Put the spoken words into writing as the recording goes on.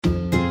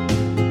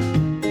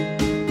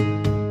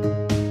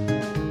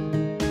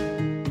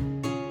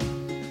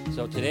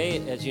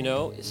as you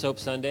know, Soap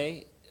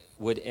Sunday.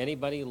 Would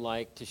anybody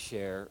like to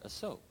share a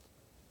soap?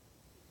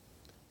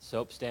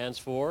 SOAP stands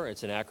for,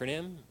 it's an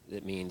acronym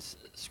that means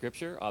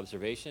Scripture,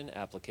 Observation,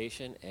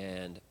 Application,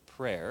 and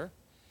Prayer.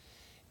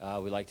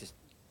 We like to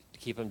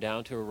keep them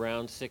down to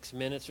around 6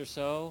 minutes or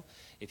so.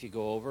 If you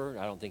go over,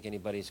 I don't think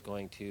anybody's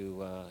going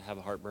to have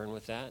a heartburn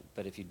with that.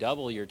 But if you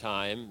double your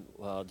time,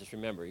 well, just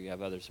remember, you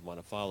have others who want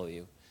to follow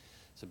you.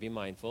 So be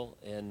mindful,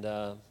 and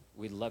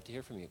we'd love to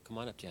hear from you. Come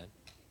on up, Jan.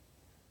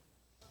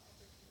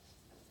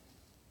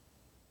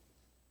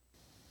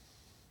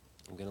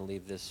 I'm going to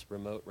leave this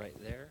remote right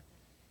there.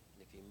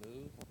 And if you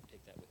move,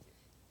 take that with you.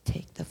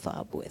 Take the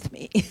fob with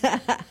me.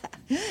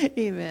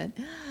 Amen.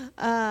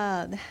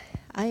 I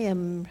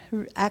am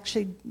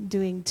actually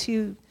doing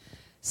two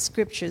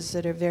scriptures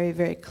that are very,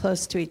 very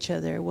close to each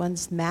other.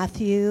 One's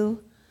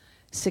Matthew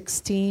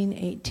 16,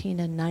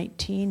 18, and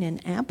 19, an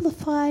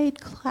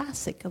amplified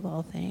classic of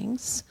all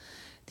things.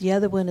 The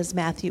other one is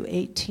Matthew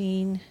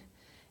 18,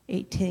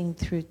 18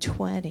 through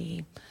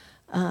 20.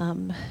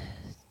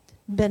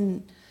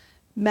 Been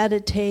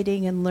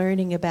meditating and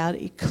learning about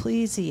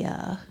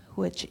ecclesia,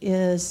 which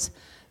is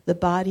the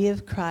body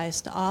of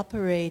Christ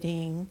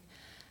operating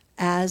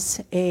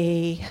as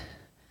a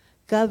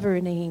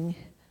governing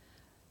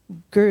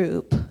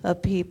group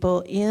of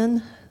people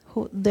in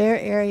their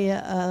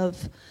area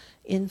of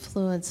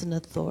influence and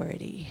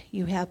authority.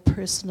 You have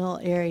personal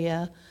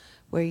area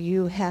where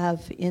you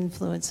have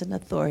influence and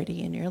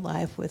authority in your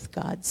life with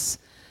God's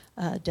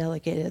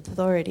delegated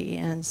authority.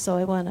 And so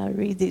I want to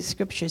read these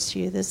scriptures to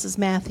you. This is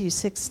Matthew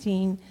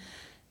 16,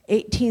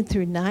 18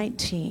 through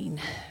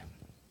 19.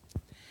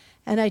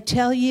 And I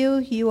tell you,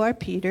 you are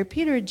Peter.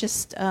 Peter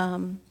just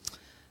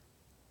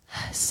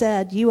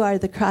said, you are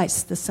the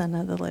Christ, the Son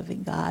of the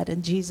living God.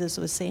 And Jesus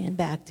was saying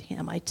back to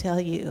him, I tell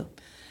you,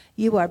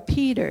 you are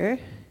Peter,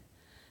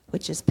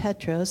 which is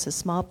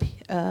Petros,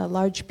 a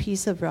large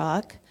piece of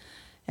rock.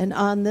 And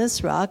on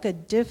this rock, a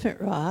different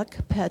rock,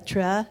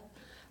 Petra,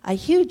 a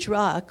huge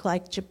rock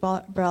like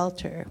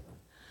Gibraltar.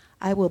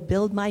 I will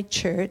build my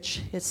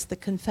church. It's the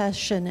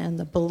confession and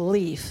the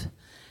belief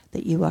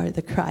that you are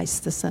the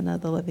Christ, the Son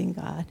of the living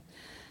God.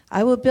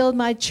 I will build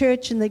my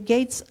church, and the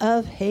gates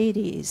of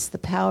Hades, the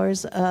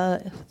powers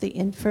of the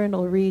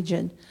infernal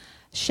region,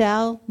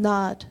 shall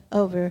not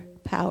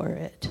overpower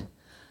it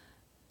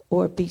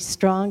or be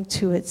strong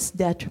to its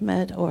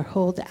detriment or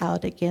hold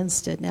out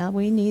against it. Now,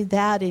 we need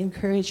that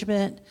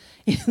encouragement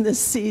in this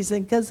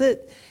season, because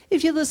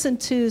if you listen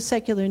to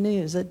secular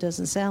news, it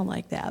doesn't sound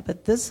like that.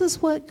 But this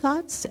is what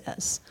God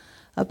says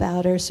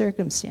about our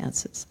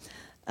circumstances.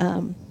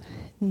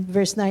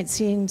 Verse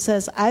 19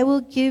 says, I will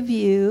give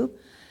you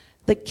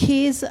the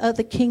keys of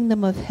the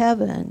kingdom of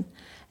heaven,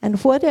 and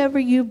whatever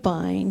you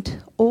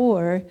bind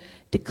or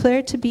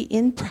declare to be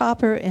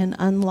improper and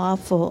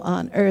unlawful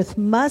on earth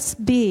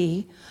must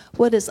be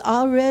what is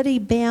already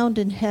bound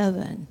in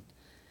heaven.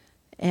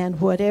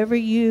 And whatever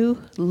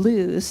you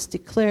loose,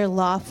 declare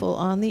lawful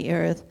on the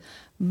earth,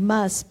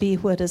 must be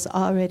what is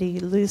already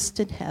loosed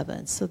in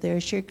heaven. So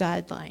there's your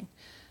guideline.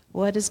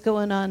 What is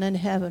going on in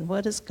heaven?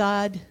 What is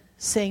God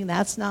saying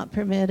that's not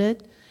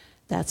permitted?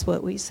 That's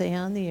what we say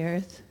on the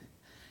earth.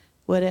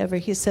 Whatever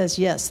he says,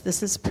 yes,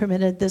 this is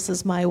permitted, this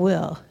is my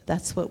will.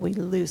 That's what we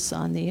loose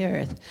on the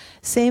earth.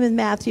 Same in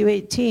Matthew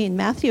 18.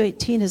 Matthew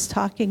 18 is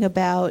talking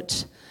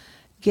about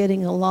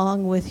getting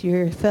along with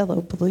your fellow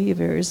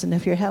believers. And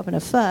if you're having a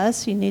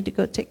fuss, you need to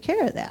go take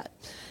care of that.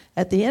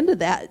 At the end of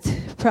that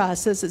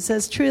process, it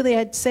says, truly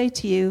I'd say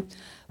to you,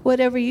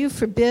 whatever you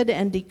forbid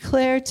and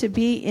declare to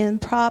be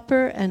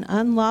improper and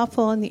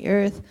unlawful on the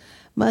earth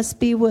must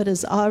be what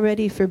is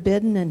already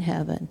forbidden in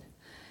heaven.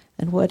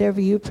 And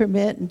whatever you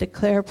permit and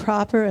declare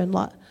proper and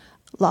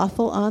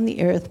lawful on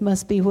the earth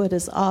must be what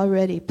is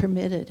already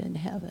permitted in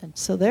heaven.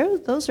 So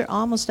those are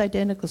almost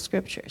identical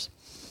scriptures.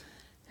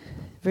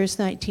 Verse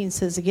 19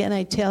 says, again,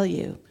 I tell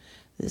you,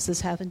 this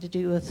is having to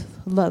do with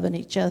loving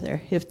each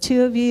other. If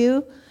two of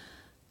you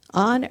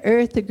on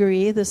earth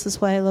agree, this is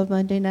why I love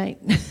Monday night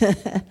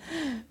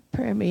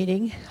prayer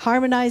meeting,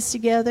 harmonize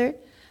together,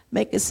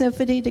 make a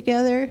symphony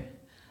together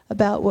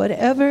about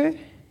whatever,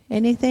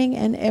 anything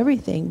and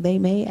everything they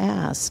may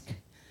ask,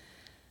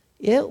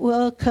 it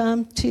will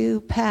come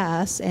to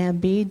pass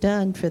and be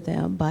done for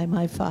them by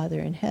my Father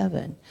in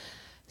heaven.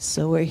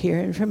 So we're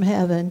hearing from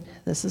heaven.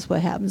 This is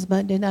what happens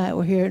Monday night.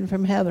 We're hearing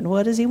from heaven.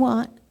 What does he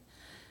want?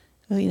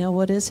 You know,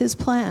 what is his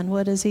plan?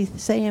 What is he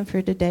saying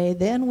for today?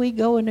 Then we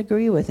go and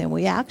agree with him.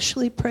 We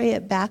actually pray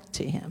it back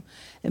to him.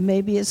 It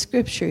may be a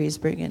scripture he's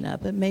bringing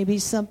up. It may be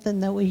something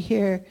that we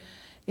hear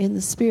in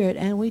the Spirit,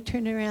 and we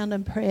turn around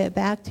and pray it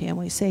back to him.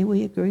 We say,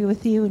 we agree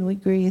with you, and we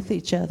agree with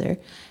each other.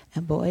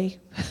 And boy,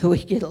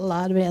 we get a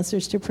lot of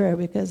answers to prayer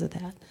because of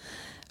that.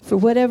 For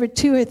whatever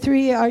two or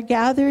three are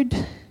gathered,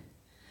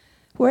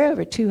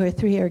 wherever two or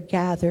three are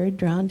gathered,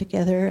 drawn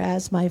together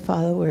as my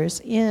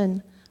followers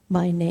in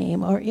my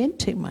name or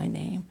into my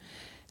name,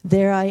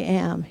 there I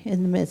am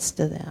in the midst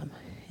of them.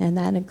 And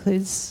that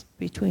includes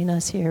between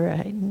us here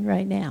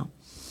right now.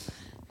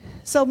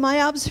 So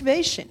my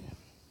observation,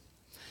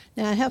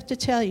 Now, I have to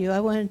tell you,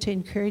 I wanted to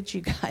encourage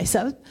you guys.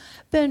 I've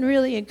been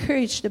really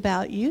encouraged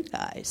about you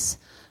guys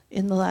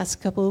in the last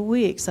couple of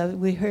weeks.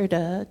 We heard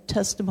a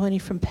testimony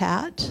from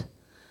Pat.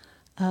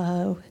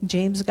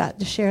 James got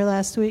to share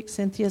last week.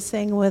 Cynthia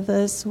sang with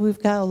us.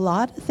 We've got a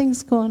lot of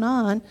things going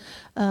on.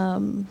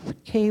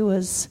 Kay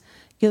was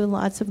giving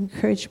lots of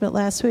encouragement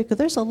last week. But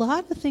there's a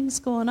lot of things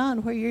going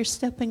on where you're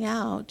stepping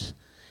out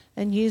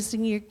and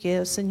using your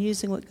gifts and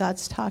using what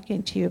God's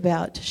talking to you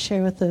about to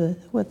share with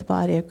the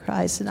body of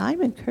Christ. And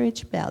I'm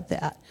encouraged about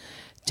that.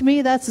 To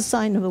me, that's a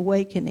sign of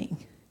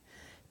awakening.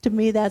 To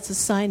me, that's a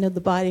sign of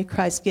the body of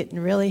Christ getting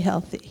really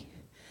healthy.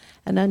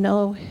 And I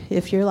know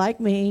if you're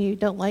like me, you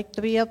don't like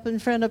to be up in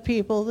front of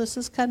people. This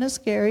is kind of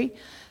scary.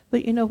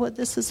 But you know what?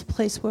 This is a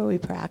place where we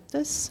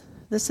practice.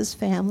 This is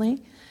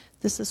family.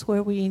 This is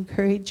where we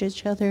encourage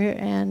each other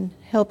and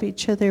help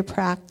each other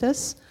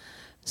practice.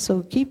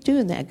 So keep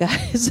doing that,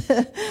 guys.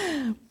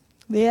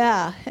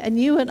 Yeah, and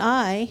you and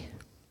I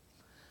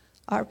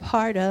are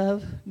part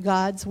of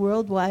God's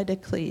worldwide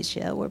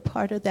ecclesia. We're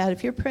part of that.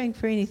 If you're praying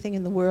for anything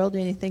in the world,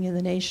 anything in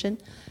the nation,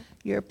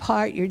 you're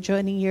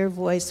joining your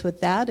voice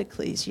with that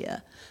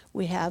ecclesia.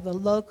 We have a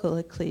local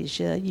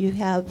ecclesia. You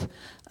have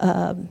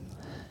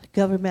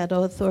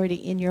governmental authority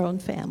in your own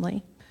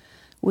family.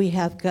 We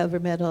have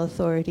governmental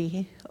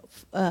authority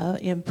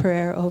in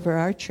prayer over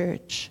our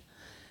church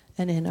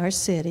and in our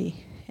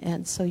city.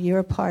 And so you're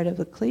a part of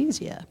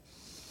ecclesia.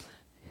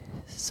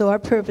 So our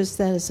purpose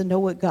then is to know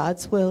what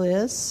God's will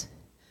is,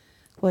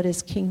 what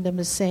his kingdom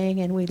is saying,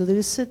 and we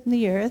loose it in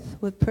the earth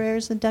with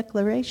prayers and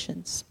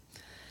declarations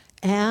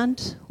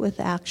and with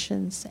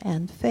actions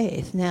and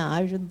faith. Now,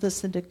 I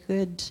listened to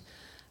good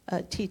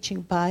teaching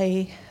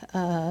by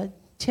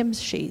Tim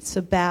Sheets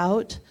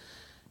about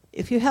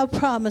if you have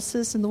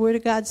promises, and the Word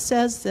of God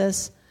says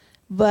this,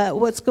 but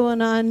what's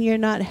going on, you're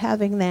not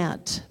having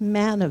that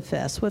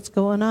manifest. What's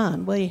going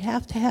on? Well, you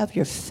have to have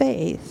your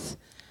faith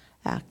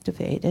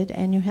activated,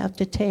 and you have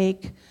to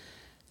take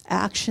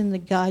action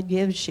that God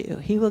gives you.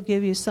 He will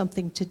give you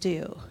something to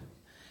do.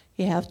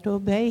 You have to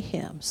obey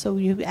him. So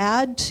you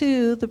add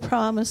to the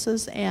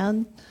promises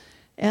and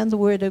the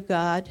Word of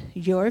God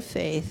your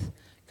faith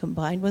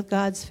combined with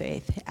God's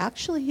faith.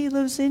 Actually, he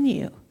lives in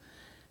you.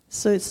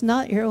 So it's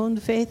not your own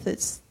faith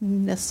that's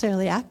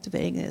necessarily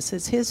activating this.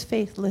 It's his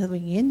faith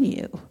living in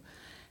you,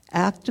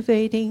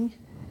 activating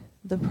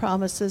the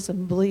promises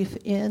and belief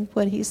in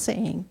what he's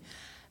saying.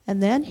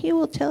 And then he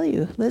will tell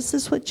you, this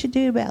is what you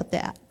do about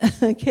that.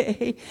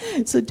 Okay?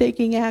 So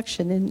taking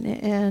action.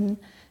 And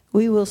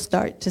we will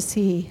start to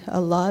see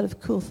a lot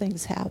of cool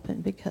things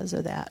happen because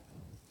of that.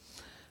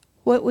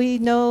 What we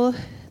know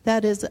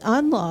that is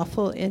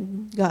unlawful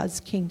in God's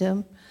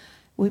kingdom,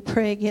 we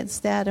pray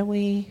against that, and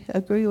we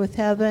agree with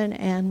heaven,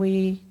 and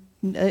we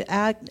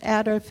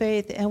add our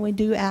faith, and we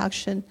do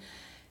action,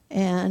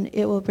 and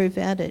it will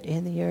prevent it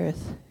in the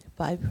earth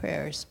by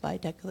prayers, by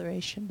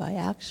declaration, by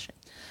action.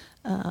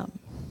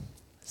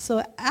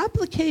 So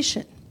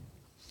application.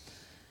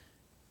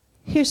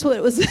 Here's what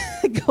was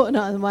going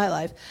on in my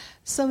life.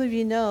 Some of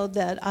you know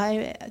that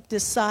I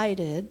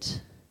decided,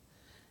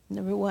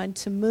 number one,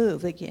 to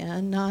move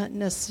again, not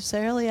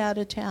necessarily out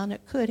of town.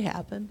 It could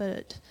happen,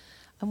 but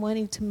I'm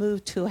wanting to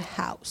move to a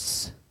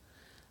house,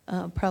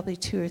 probably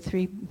two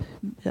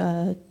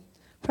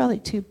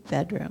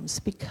bedrooms,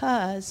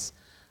 because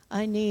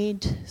I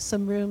need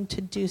some room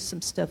to do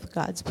some stuff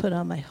God's put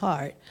on my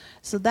heart.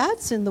 So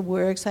that's in the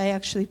works. I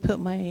actually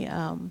put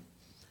my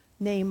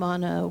name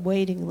on a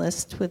waiting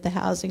list with the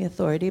Housing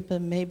Authority,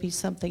 but maybe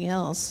something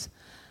else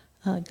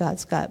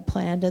God's got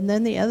planned. And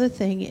then the other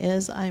thing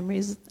is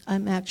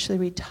I'm actually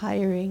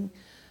retiring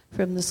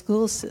from the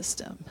school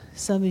system.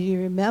 Some of you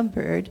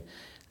remembered,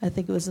 I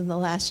think it was in the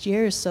last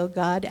year or so,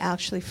 God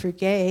actually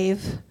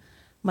forgave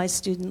my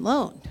student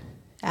loan.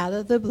 Out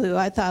of the blue,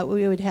 I thought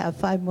we would have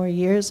 5 more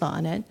years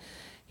on it.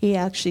 He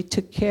actually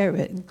took care of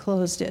it and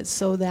closed it.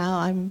 So now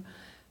I'm,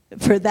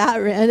 for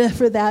that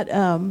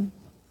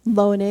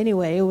loan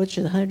anyway, which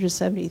is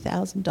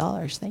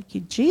 $170,000. Thank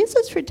you,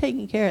 Jesus, for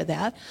taking care of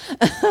that.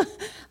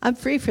 I'm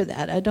free for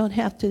that. I don't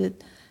have to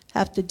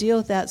deal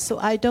with that. So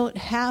I don't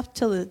have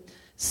to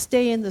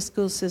stay in the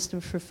school system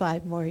for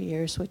 5 more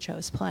years, which I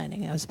was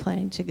planning. I was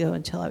planning to go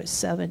until I was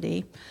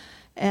 70.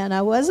 And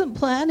I wasn't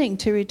planning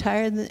to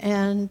retire,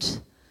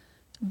 and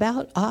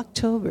about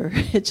October,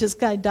 it just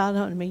kind of dawned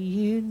on me,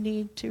 you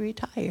need to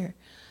retire.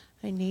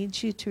 I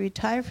need you to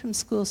retire from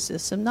school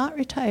system, not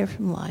retire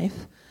from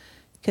life,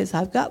 because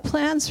I've got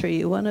plans for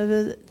you. One of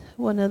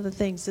the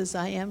things is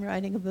I am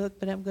writing a book,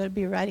 but I'm going to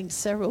be writing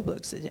several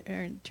books, it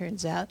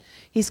turns out.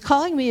 He's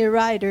calling me a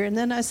writer, and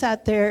then I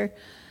sat there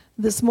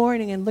this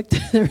morning and looked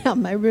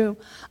around my room.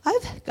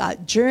 I've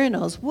got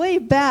journals way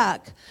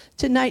back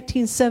to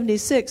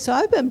 1976, so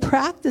I've been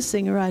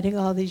practicing writing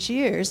all these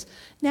years.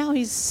 Now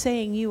he's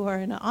saying you are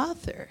an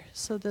author,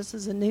 so this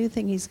is a new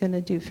thing he's going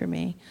to do for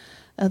me.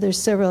 There's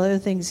several other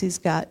things he's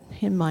got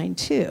in mind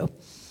too.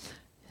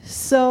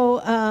 So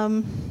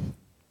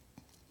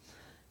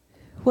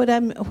what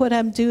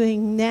I'm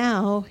doing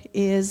now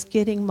is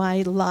getting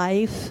my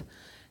life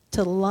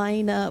to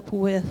line up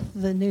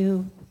with the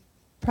new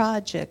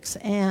projects,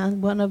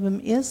 and one of them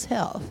is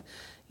health.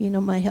 You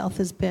know, my health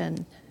has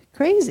been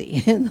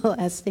crazy in the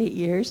last 8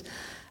 years.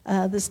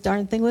 This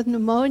darn thing with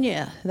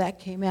pneumonia, that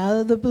came out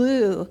of the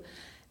blue.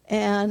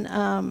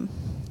 And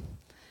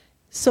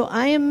so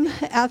I am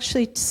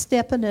actually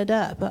stepping it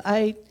up.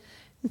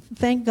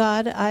 Thank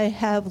God I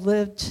have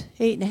lived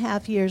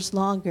 8.5 years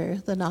longer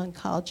than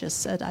oncologist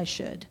said I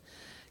should.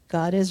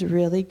 God is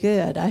really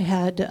good. I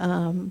had,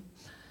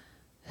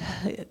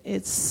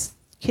 it's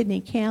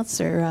kidney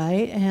cancer,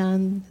 right?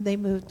 And the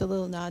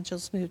little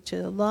nodules moved to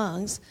the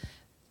lungs.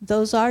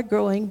 Those are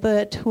growing,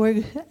 but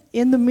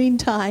in the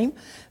meantime,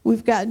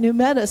 we've got new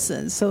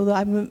medicine. So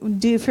I'm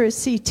due for a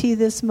CT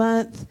this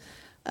month.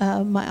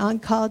 My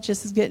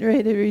oncologist is getting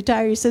ready to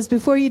retire. He says,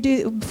 before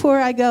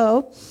I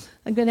go,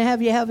 I'm going to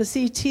have you have a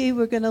CT.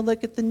 We're going to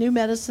look at the new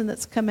medicine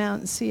that's come out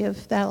and see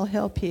if that'll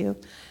help you.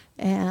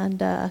 And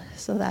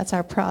so that's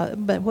our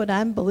problem. But what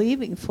I'm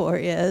believing for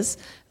is,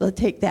 they'll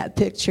take that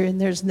picture and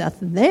there's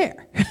nothing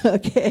there,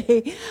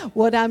 okay?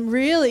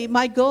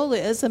 My goal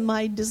is, and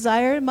my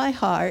desire in my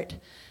heart,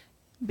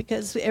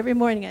 because every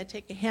morning I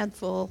take a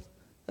handful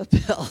of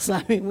pills.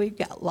 I mean, we've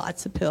got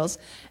lots of pills.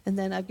 And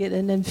then I get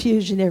an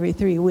infusion every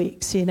 3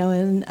 weeks, you know,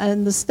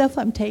 and the stuff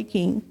I'm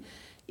taking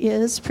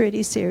is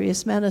pretty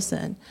serious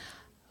medicine.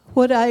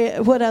 What I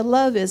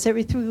love is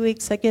every 3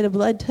 weeks I get a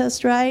blood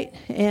test, right?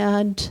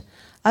 And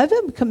I've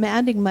been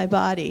commanding my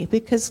body,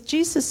 because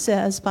Jesus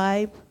says,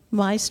 by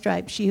my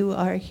stripes you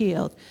are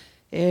healed.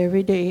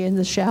 Every day in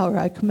the shower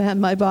I command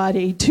my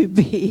body to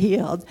be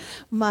healed.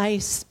 My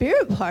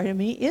spirit part of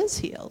me is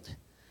healed,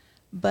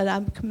 but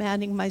I'm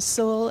commanding my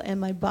soul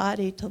and my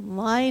body to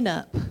line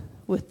up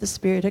with the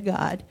Spirit of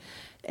God.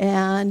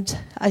 And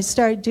I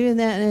started doing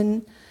that,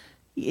 and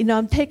you know,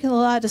 I'm taking a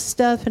lot of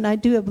stuff, and I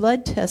do a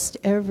blood test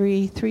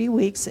every 3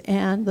 weeks,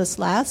 and this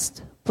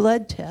last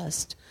blood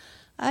test,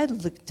 I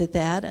looked at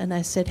that and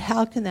I said,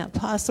 how can that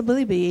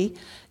possibly be?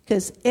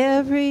 Because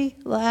every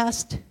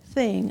last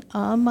thing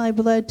on my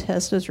blood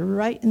test was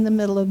right in the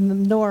middle of the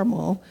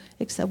normal,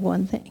 except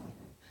one thing.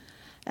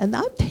 And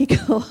I'm taking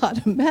a lot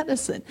of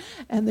medicine,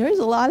 and there's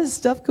a lot of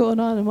stuff going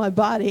on in my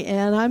body,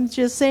 and I'm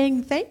just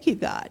saying, thank you,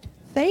 God.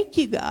 Thank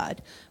you,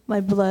 God.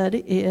 My blood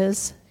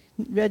is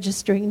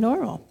registering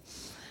normal.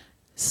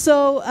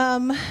 So,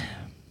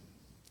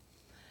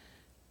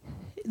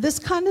 this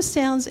kind of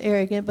sounds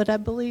arrogant, but I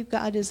believe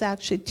God is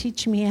actually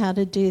teaching me how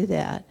to do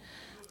that.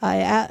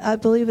 I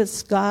believe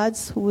it's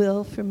God's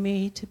will for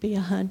me to be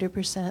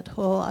 100%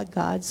 whole,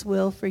 God's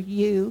will for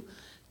you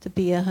to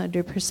be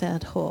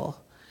 100% whole.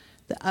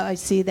 I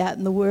see that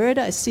in the Word.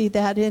 I see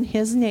that in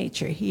His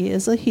nature. He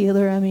is a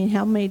healer. I mean,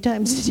 how many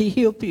times did He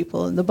heal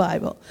people in the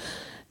Bible?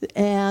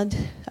 And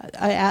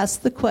I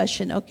asked the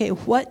question, okay,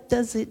 what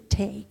does it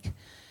take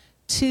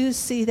to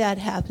see that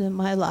happen in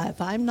my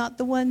life? I'm not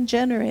the one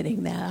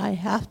generating that. I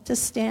have to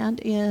stand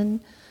in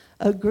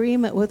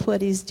agreement with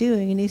what He's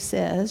doing. And He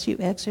says, you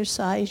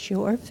exercise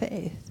your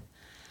faith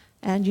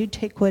and you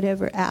take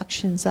whatever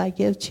actions I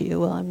give to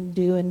you. Well, I'm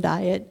doing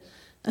diet,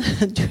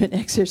 I'm doing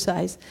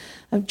exercise,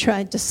 I'm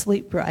trying to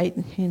sleep right,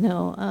 you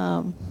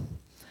know.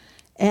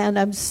 And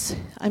I'm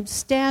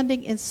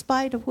standing, in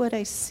spite of what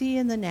I see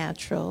in the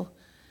natural,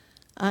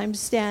 I'm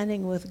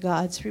standing with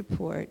God's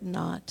report,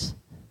 not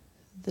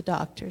the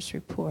doctor's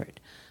report.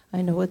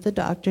 I know what the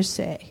doctors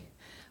say.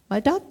 My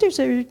doctors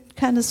are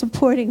kind of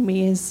supporting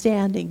me in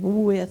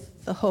standing with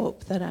the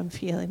hope that I'm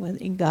feeling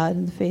in God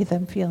and the faith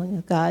I'm feeling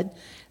in God.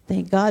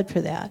 Thank God for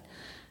that.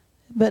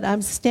 But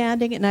I'm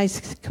standing and I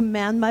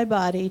command my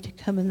body to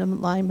come in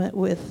alignment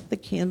with the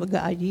kingdom of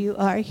God. You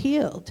are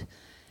healed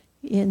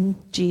in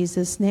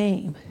Jesus'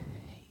 name.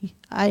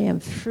 I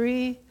am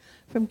free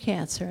from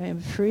cancer. I am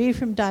free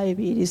from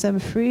diabetes. I'm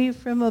free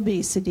from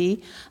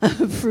obesity.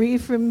 I'm free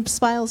from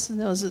spinal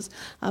stenosis.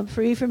 I'm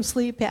free from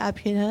sleep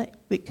apnea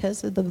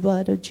because of the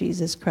blood of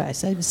Jesus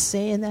Christ. I'm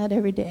saying that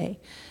every day,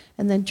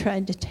 and then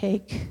trying to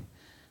take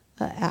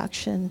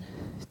action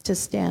to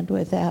stand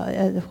with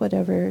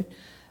whatever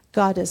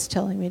God is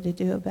telling me to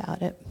do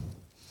about it.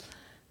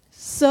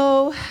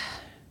 So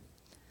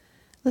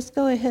let's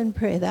go ahead and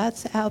pray.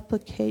 That's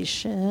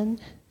application.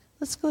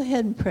 Let's go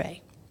ahead and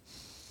pray.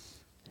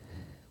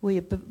 We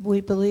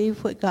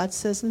believe what God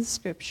says in the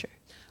Scripture.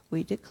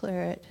 We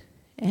declare it,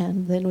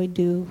 and then we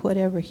do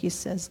whatever He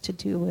says to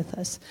do with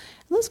us.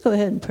 Let's go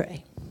ahead and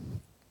pray.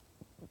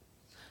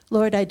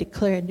 Lord, I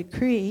declare and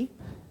decree.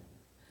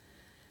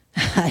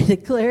 I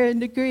declare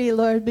and decree,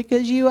 Lord,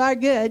 because You are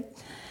good.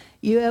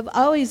 You have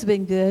always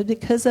been good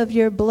because of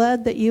Your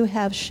blood that You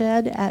have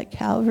shed at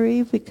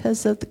Calvary,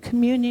 because of the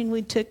communion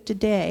we took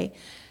today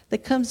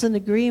that comes in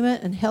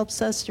agreement and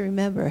helps us to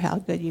remember how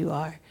good You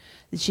are.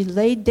 That You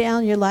laid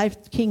down Your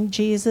life, King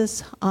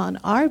Jesus, on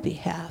our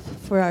behalf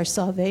for our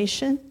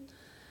salvation,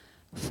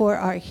 for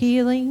our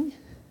healing,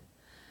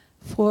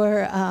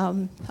 for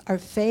our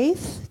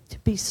faith to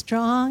be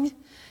strong.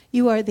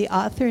 You are the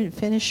author and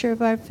finisher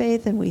of our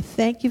faith, and we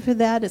thank You for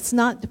that. It's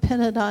not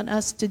dependent on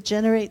us to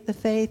generate the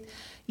faith.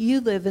 You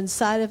live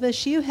inside of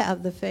us. You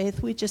have the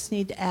faith. We just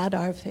need to add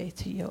our faith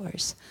to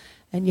yours.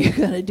 And you're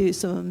going to do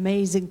some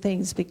amazing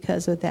things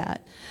because of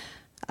that.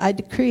 I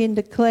decree and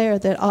declare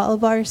that all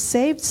of our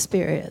saved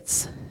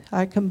spirits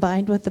are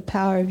combined with the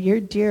power of your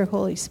dear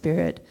Holy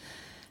Spirit.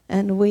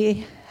 And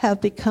we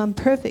have become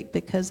perfect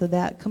because of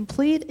that.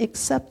 Complete,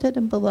 accepted,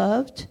 and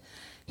beloved,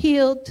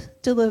 healed,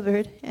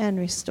 delivered, and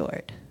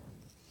restored.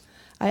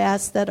 I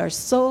ask that our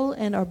soul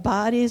and our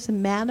bodies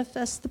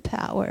manifest the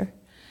power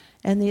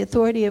and the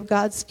authority of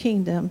God's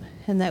kingdom,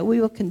 and that we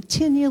will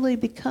continually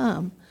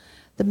become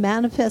the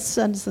manifest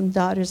sons and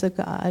daughters of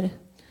God,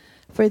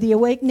 for the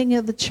awakening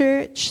of the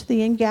church,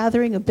 the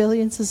ingathering of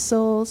billions of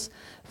souls,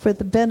 for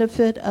the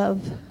benefit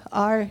of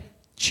our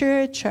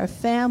church, our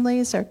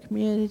families, our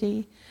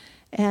community,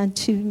 and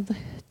to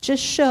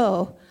just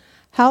show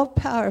how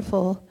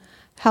powerful,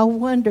 how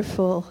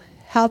wonderful,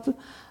 how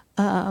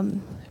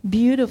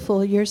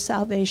beautiful your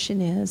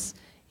salvation is.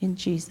 In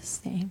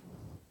Jesus' name,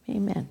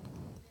 amen.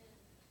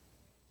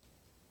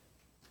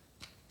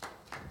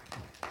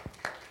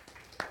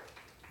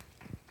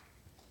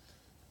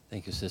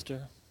 Thank you, sister.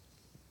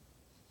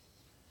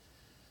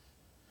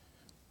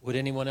 Would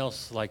anyone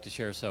else like to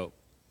share soap?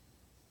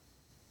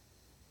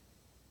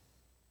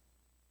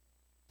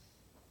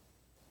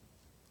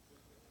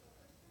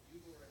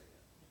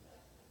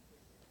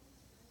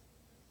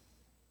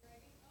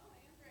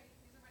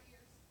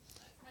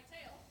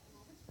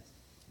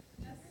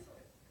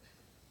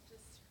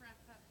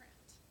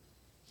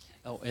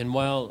 Oh, and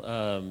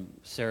while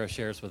Sarah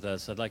shares with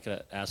us, I'd like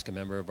to ask a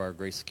member of our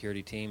Grace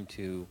Security team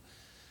to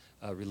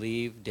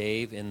relieve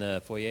Dave in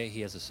the foyer.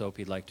 He has a soap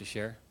he'd like to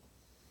share.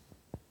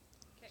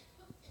 Okay.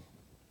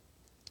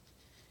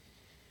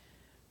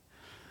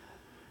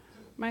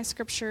 My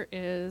scripture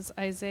is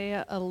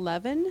Isaiah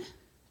 11,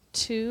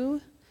 2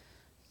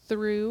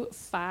 through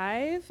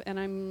 5, and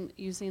I'm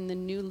using the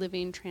New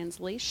Living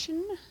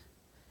Translation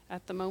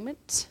at the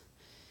moment.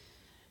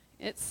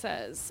 It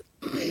says,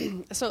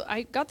 so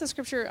I got the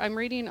scripture, I'm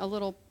reading a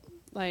little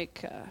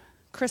like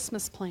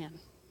Christmas plan.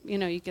 You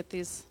know, you get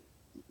these,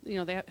 you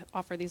know, they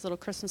offer these little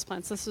Christmas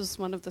plans. This is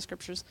one of the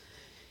scriptures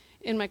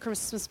in my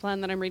Christmas plan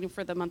that I'm reading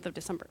for the month of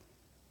December.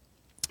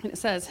 And it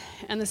says,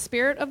 and the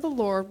Spirit of the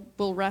Lord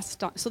will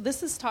rest on, so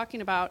this is talking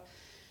about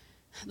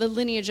the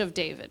lineage of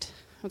David,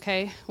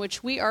 okay,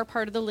 which we are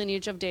part of the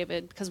lineage of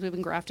David because we've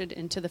been grafted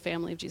into the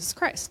family of Jesus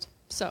Christ.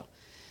 So,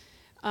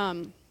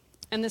 and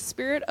the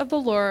Spirit of the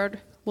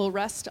Lord will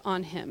rest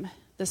on him,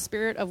 the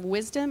spirit of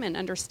wisdom and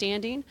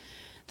understanding,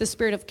 the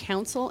spirit of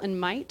counsel and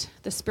might,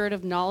 the spirit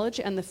of knowledge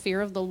and the fear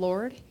of the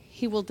Lord.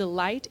 He will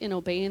delight in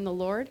obeying the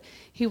Lord.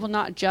 He will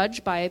not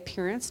judge by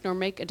appearance nor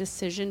make a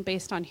decision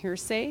based on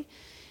hearsay.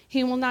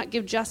 He will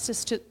give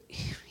justice to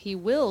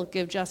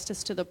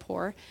the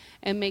poor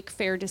and make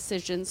fair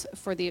decisions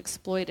for the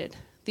exploited.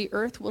 The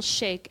earth will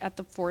shake at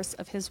the force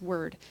of his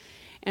word,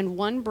 and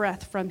one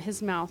breath from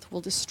his mouth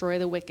will destroy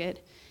the wicked.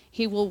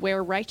 He will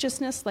wear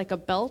righteousness like a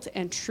belt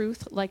and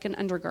truth like an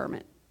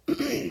undergarment.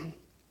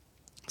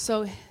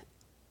 So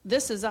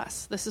this is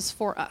us. This is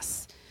for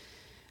us.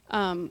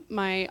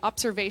 My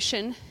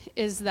observation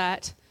is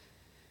that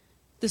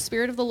the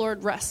Spirit of the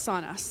Lord rests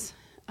on us.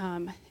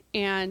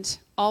 And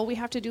all we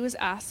have to do is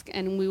ask,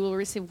 and we will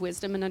receive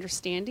wisdom and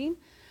understanding.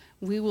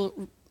 We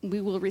will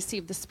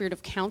receive the spirit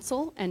of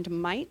counsel and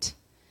might.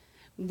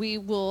 We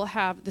will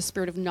have the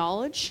spirit of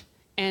knowledge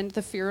and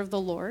the fear of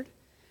the Lord.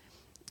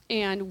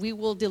 And we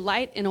will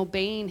delight in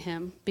obeying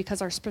him because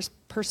our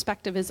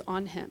perspective is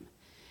on him.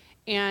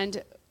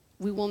 And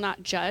we will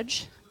not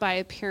judge by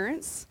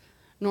appearance,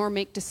 nor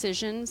make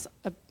decisions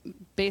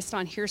based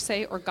on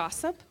hearsay or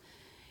gossip.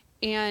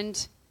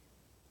 And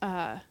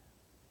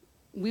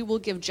we will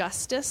give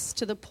justice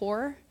to the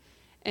poor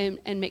and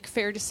make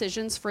fair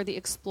decisions for the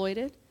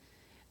exploited.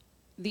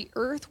 The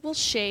earth will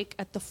shake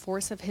at the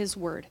force of his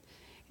word.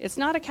 It's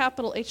not a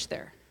capital H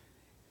there.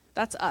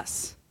 That's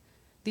us.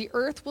 The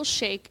earth will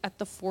shake at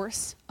the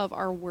force of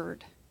our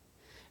word.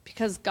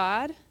 Because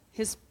God,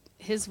 his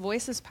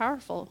voice is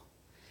powerful,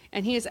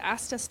 and he has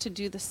asked us to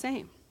do the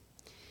same.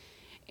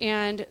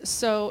 And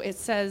so it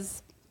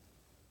says,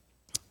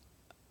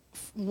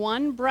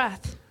 one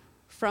breath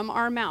from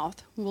our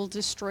mouth will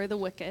destroy the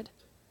wicked,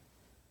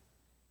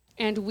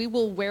 and we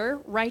will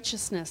wear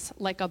righteousness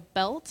like a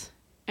belt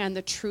and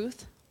the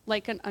truth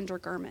like an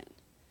undergarment.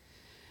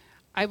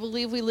 I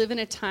believe we live in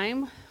a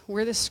time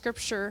where the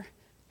scripture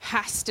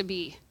has to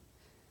be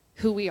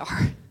who we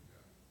are.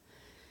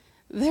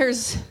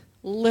 There's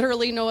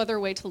literally no other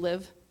way to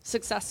live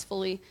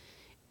successfully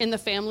in the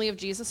family of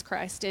Jesus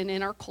Christ and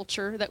in our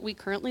culture that we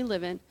currently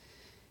live in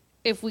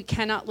if we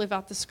cannot live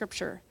out the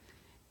scripture.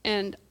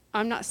 And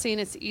I'm not saying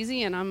it's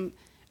easy, and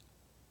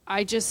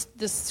this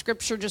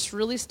scripture just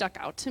really stuck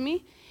out to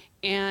me.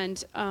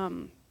 And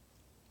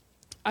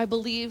I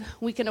believe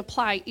we can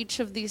apply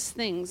each of these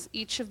things,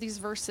 each of these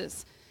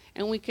verses,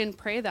 and we can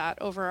pray that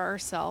over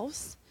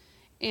ourselves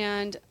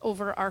and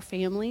over our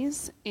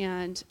families.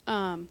 And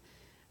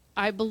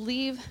I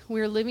believe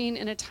we're living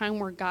in a time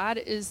where God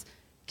is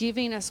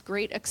giving us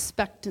great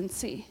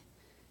expectancy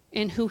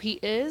in who he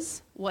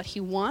is, what he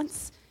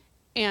wants,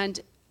 and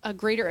a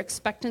greater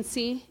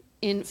expectancy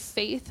in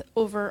faith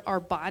over our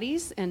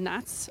bodies. And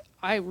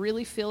I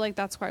really feel like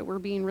that's why we're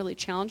being really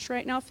challenged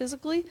right now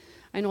physically.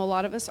 I know a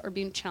lot of us are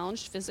being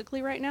challenged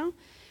physically right now.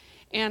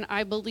 And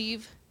I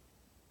believe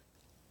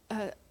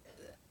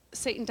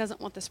Satan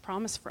doesn't want this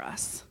promise for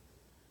us.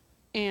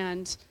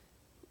 And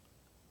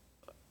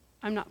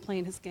I'm not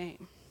playing his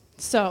game.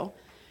 So,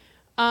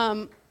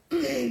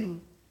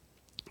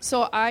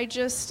 so I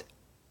just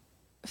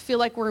feel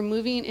like we're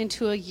moving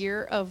into a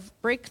year of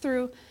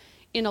breakthrough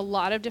in a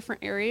lot of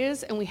different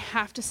areas, and we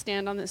have to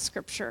stand on this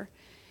scripture,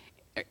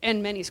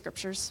 and many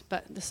scriptures,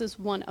 but this is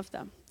one of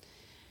them.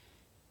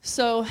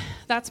 So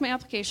that's my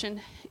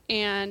application,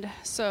 and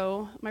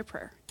so my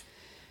prayer.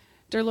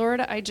 Dear Lord,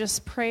 I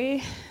just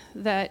pray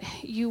that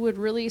you would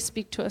really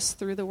speak to us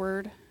through the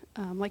word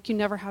like you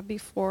never have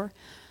before.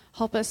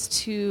 Help us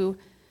to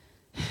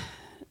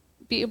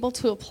be able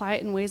to apply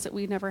it in ways that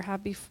we never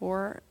have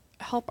before.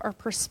 Help our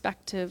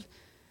perspective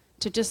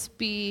to just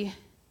be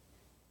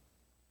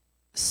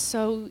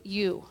so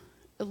you.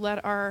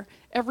 Let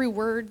every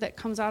word that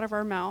comes out of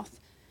our mouth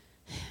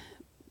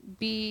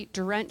be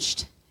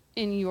drenched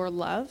in your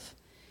love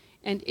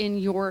and in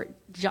your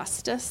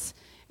justice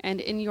and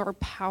in your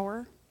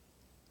power.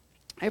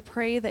 I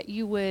pray that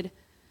you would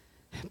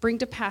bring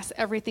to pass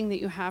everything that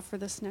you have for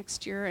this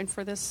next year and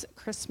for this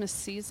Christmas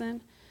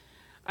season.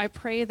 I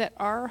pray that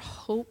our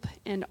hope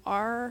and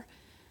our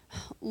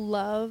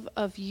love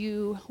of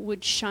you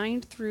would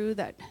shine through,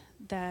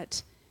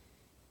 that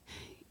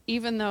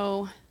even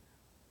though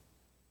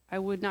I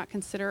would not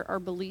consider our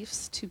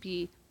beliefs to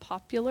be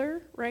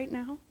popular right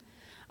now,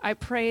 I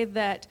pray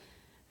that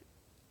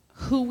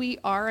who we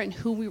are and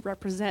who we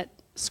represent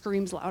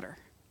screams louder.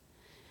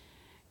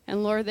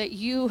 And Lord, that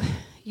you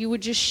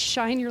would just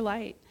shine your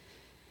light,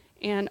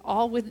 and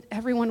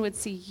everyone would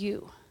see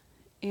you,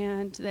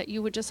 and that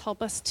you would just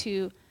help us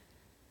to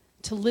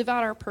live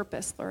out our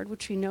purpose, Lord,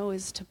 which we know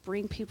is to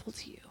bring people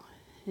to you.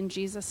 In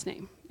Jesus'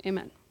 name,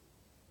 amen.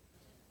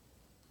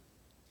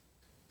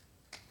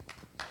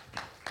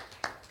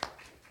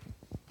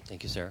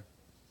 Thank you, Sarah.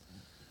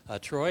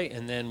 Troy,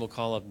 and then we'll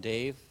call up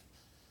Dave.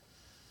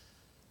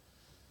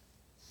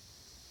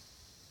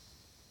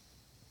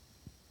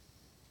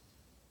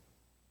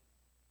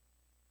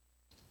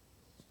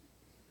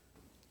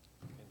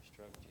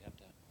 Do you have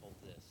to hold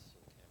this so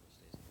the camera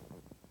stays on?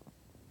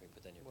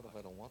 Put that in your What if pocket.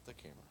 I don't want the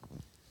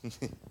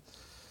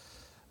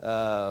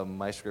camera?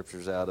 My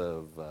scripture's out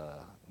of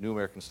New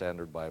American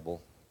Standard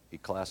Bible,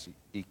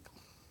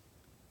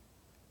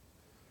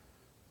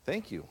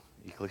 Thank you.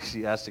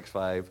 Ecclesiastes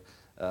 5,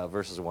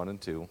 verses 1 and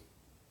 2.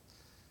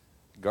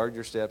 Guard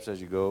your steps as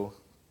you go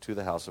to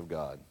the house of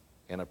God,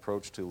 and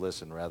approach to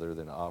listen rather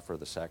than offer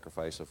the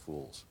sacrifice of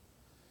fools.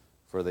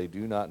 For they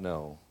do not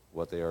know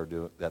what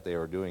that they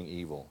are doing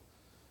evil.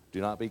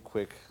 Do not be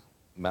quick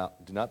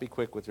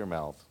with your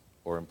mouth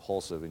or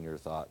impulsive in your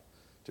thought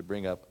to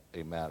bring up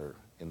a matter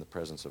in the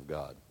presence of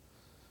God.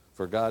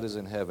 For God is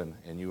in heaven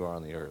and you are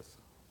on the earth.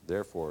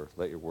 Therefore,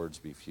 let your words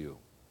be few.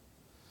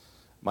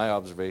 My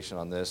observation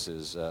on this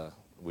is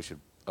we should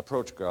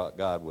approach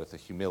God with a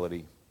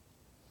humility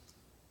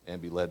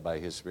and be led by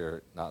his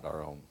Spirit, not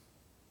our own.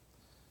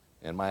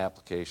 And my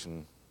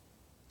application,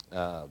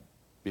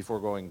 before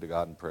going to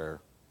God in prayer,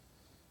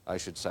 I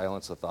should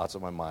silence the thoughts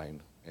of my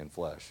mind and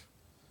flesh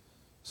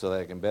so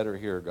that I can better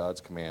hear God's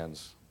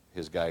commands,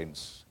 his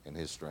guidance, and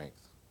his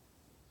strength.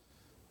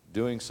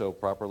 Doing so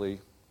properly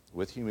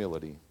with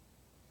humility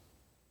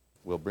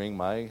will bring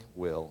my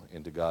will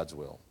into God's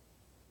will.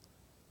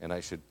 And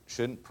I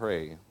shouldn't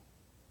pray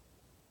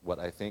what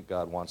I think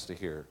God wants to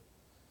hear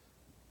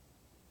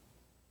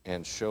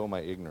and show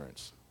my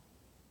ignorance,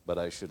 but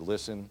I should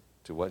listen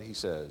to what he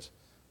says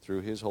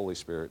through his Holy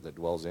Spirit that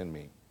dwells in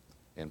me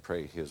and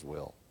pray his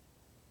will.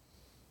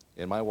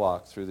 In my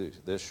walk through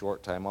this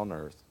short time on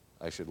earth,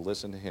 I should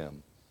listen to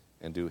him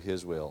and do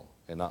his will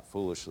and not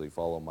foolishly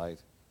follow my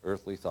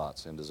earthly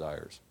thoughts and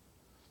desires.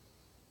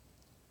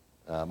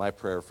 My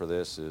prayer for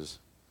this is,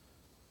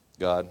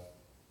 God,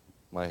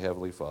 my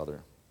Heavenly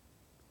Father,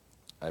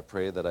 I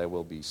pray that I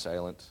will be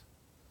silent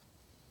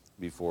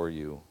before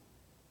you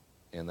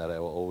and that I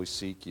will always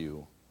seek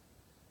you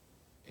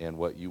and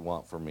what you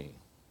want for me.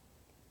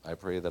 I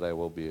pray that I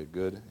will be a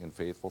good and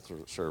faithful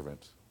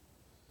servant.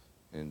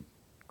 In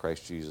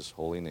Christ Jesus'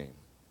 holy name,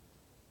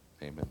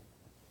 amen.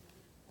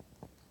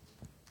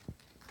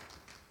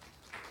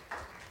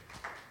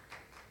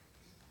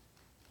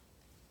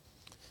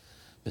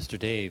 Mr.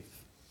 Dave,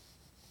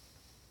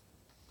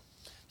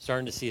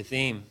 starting to see a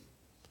theme.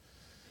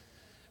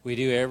 We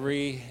do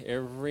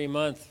every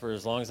month for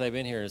as long as I've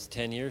been here. It's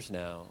 10 years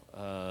now.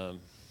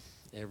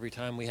 Every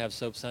time we have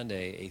Soap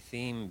Sunday, a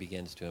theme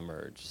begins to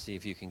emerge. See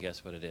if you can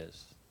guess what it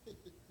is.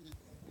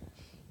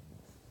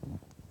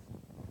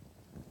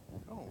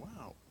 Oh,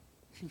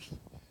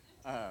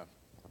 wow.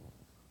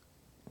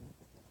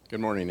 Good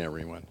morning,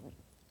 everyone.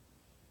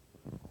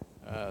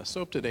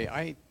 Soap today,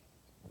 I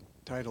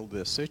titled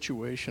this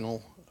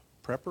Situational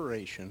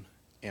Preparation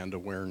and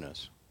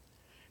Awareness.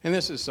 And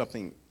this is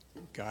something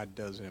God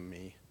does in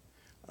me.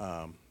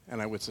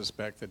 And I would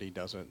suspect that he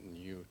does it in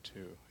you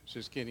too. It's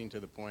just getting to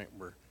the point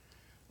where,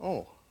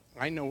 oh,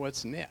 I know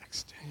what's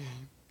next.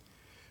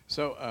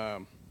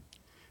 So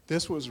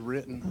this was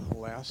written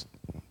last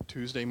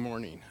Tuesday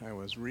morning. I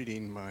was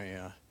reading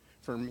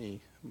for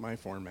me, my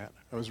format,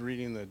 I was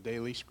reading the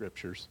daily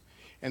scriptures.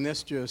 And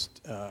this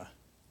just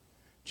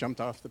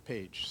jumped off the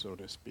page, so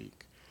to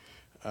speak.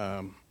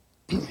 And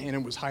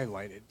it was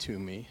highlighted to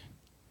me.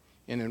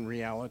 And in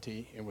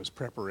reality, it was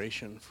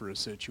preparation for a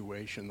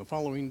situation the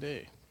following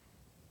day.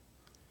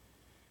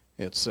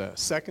 It's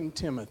 2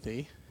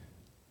 Timothy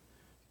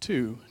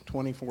 2,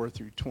 24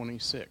 through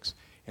 26.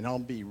 And I'll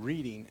be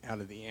reading out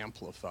of the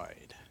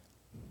Amplified.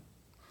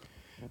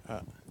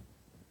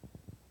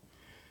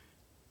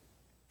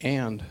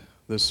 And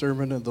the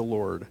servant of the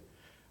Lord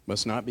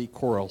must not be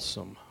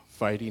quarrelsome,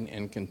 fighting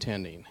and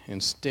contending.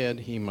 Instead,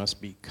 he must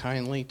be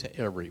kindly to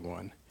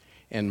everyone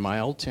and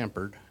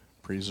mild-tempered,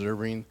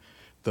 preserving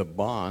the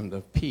bond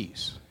of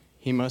peace.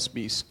 He must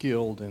be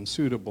skilled and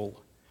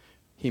suitable.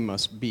 He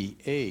must be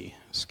a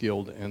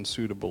skilled and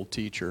suitable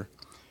teacher,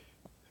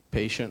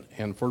 patient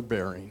and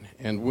forbearing,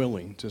 and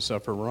willing to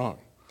suffer wrong.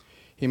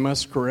 He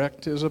must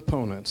correct his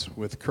opponents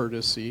with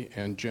courtesy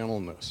and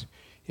gentleness,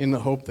 in the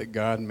hope that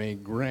God may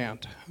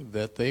grant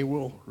that they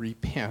will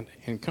repent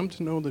and come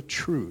to know the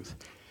truth,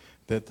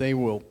 that they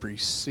will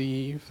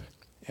perceive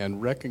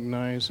and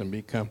recognize and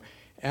become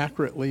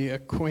accurately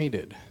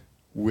acquainted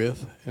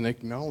with and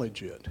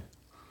acknowledge it,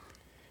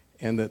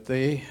 and that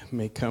they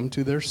may come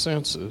to their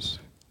senses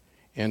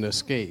and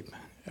escape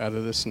out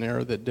of the snare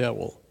of the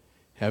devil,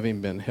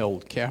 having been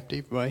held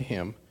captive by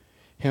him,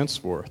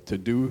 henceforth to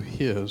do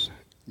his,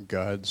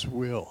 God's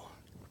will.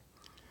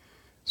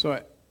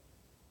 So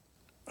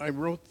I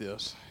wrote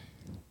this,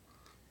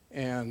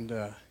 and,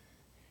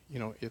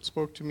 it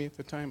spoke to me at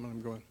the time, and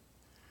I'm going,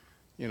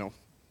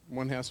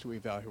 one has to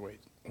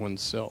evaluate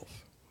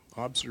oneself.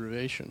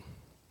 Observation.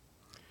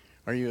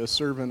 Are you a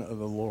servant of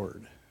the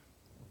Lord?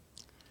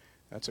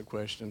 That's a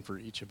question for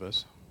each of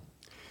us.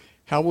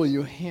 How will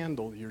you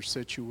handle your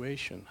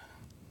situation?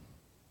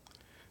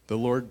 The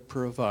Lord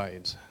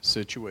provides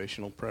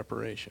situational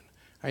preparation.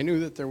 I knew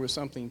that there was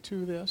something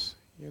to this,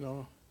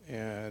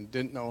 and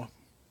didn't know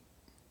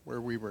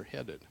where we were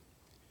headed.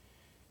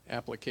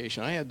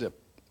 Application. I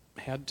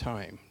had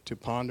time to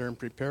ponder and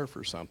prepare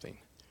for something.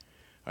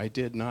 I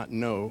did not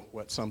know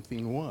what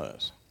something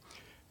was.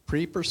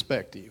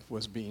 Pre-perspective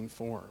was being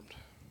formed.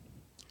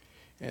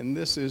 And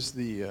this is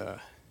the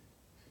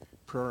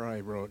prayer I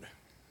wrote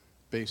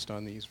based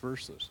on these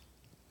verses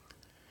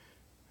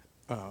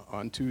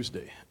on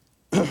Tuesday.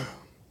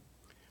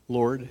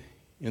 Lord,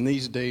 in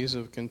these days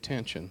of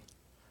contention,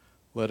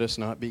 let us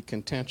not be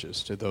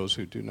contentious to those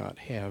who do not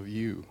have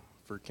you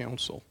for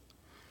counsel.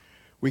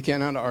 We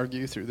cannot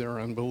argue through their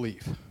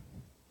unbelief.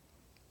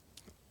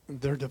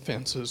 Their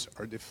defenses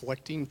are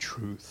deflecting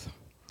truth.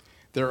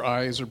 Their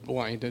eyes are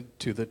blinded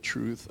to the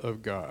truth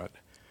of God.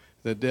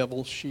 The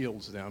devil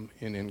shields them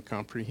in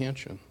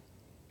incomprehension.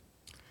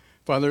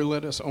 Father,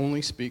 let us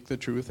only speak the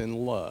truth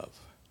in love.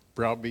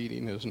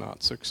 Browbeating is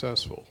not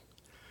successful.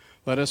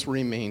 Let us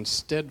remain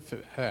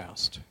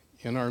steadfast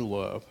in our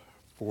love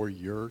for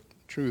your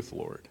truth,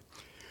 Lord.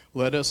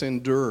 Let us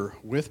endure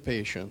with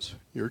patience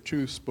your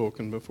truth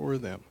spoken before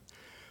them.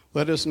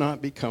 Let us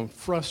not become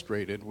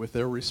frustrated with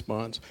their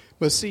response,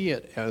 but see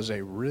it as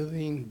a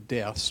writhing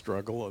death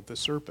struggle of the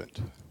serpent.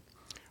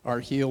 Our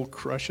heel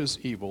crushes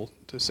evil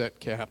to set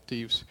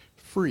captives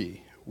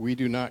free. We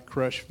do not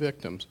crush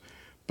victims,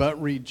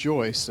 but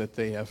rejoice that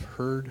they have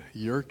heard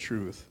your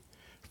truth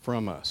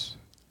from us.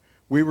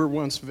 We were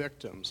once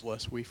victims,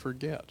 lest we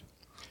forget.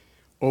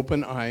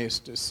 Open eyes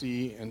to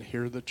see and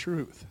hear the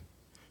truth,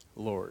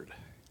 Lord.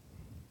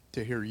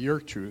 To hear your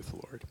truth,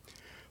 Lord.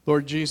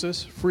 Lord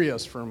Jesus, free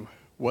us from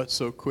what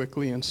so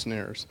quickly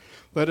ensnares.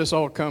 Let us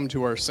all come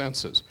to our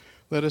senses.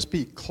 Let us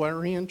be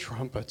clarion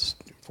trumpets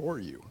for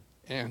you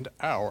and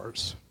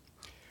ours.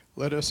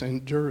 Let us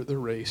endure the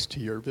race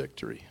to your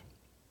victory.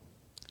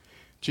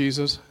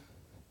 Jesus,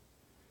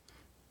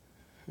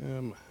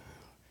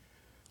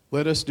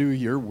 let us do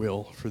your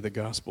will for the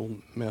gospel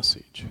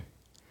message.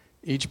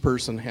 Each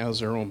person has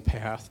their own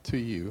path to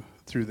you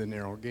through the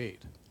narrow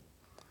gate.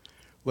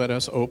 Let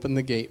us open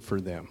the gate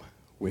for them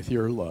with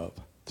your love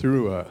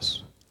through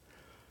us.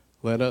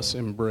 Let us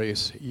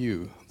embrace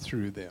you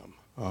through them.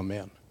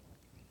 Amen.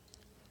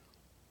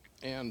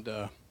 And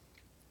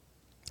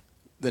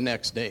the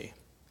next day,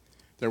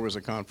 there was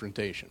a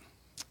confrontation.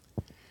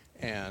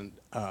 And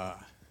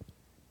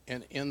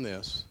in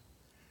this,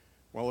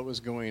 while it was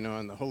going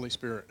on, the Holy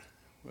Spirit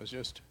was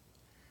just,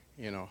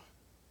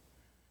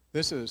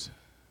 this is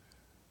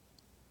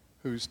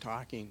who's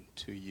talking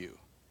to you.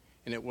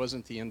 And it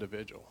wasn't the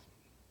individual.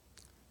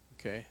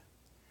 Okay?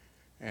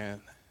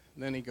 And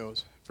then he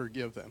goes,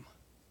 forgive them.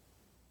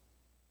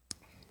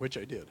 Which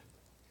I did.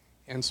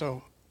 And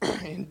so,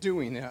 in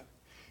doing that,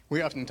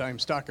 we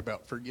oftentimes talk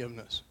about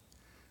forgiveness.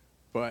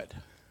 But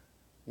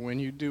when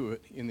you do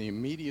it in the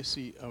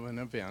immediacy of an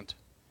event,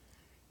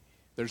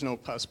 there's no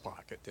pus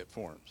pocket that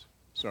forms.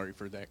 Sorry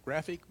for that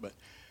graphic, but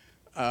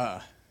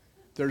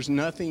There's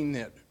nothing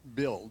that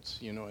builds,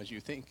 as you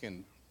think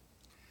and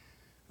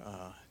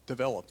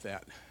develop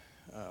that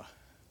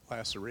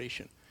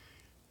laceration.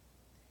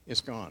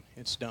 It's gone.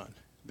 It's done.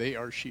 They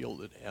are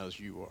shielded as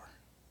you are.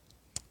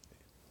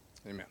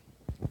 Amen.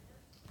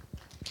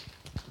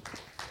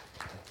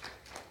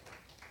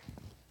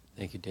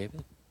 Thank you,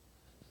 David.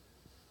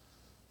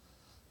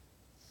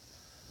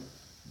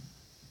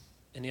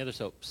 Any other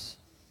soaps?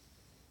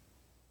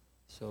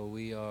 So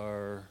we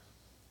are,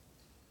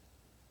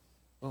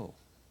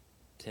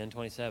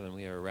 10:27.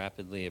 We are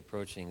rapidly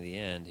approaching the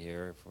end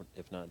here,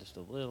 if not just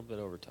a little bit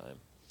over time.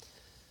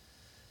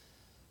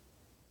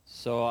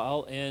 So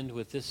I'll end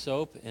with this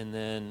soap, and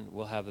then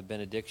we'll have a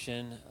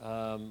benediction.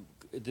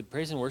 The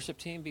praise and worship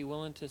team be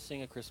willing to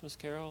sing a Christmas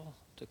carol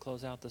to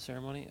close out the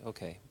ceremony?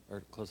 Okay,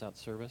 or close out the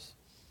service?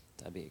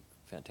 That'd be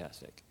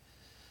fantastic.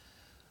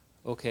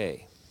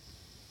 Okay.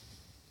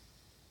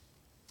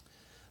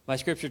 My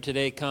scripture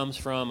today comes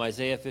from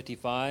Isaiah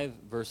 55,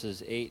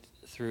 verses 8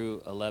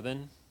 through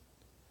 11.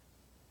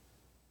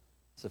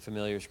 It's a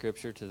familiar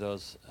scripture to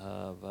those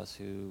of us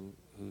who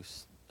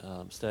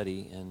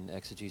study and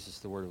exegesis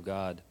the Word of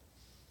God.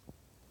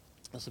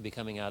 This will be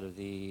coming out of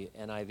the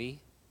NIV,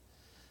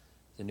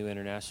 the New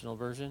International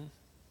Version.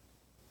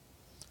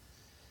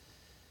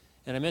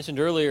 And I mentioned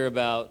earlier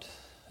about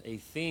a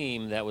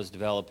theme that was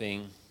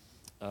developing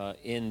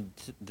in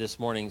this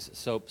morning's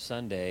Soap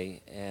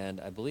Sunday, and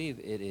I believe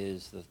it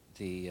is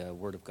the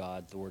Word of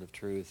God, the Word of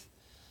Truth,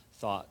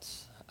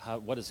 thoughts.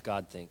 What does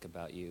God think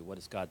about you? What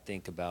does God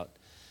think about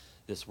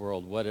this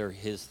world? What are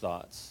His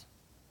thoughts?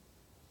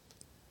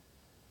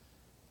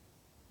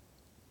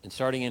 And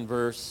starting in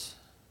verse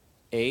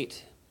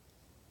 8,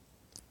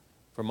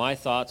 "For my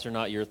thoughts are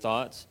not your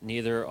thoughts,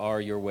 neither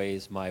are your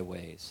ways my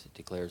ways,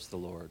 declares the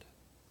Lord.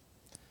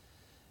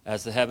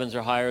 As the heavens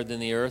are higher than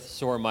the earth,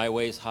 so are my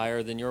ways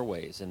higher than your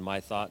ways, and my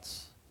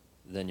thoughts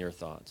than your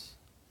thoughts.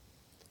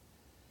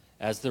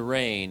 As the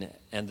rain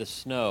and the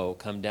snow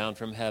come down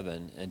from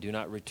heaven and do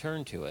not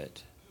return to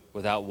it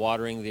without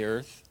watering the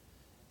earth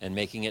and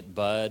making it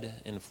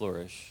bud and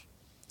flourish,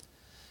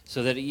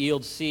 so that it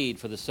yields seed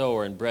for the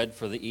sower and bread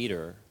for the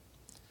eater,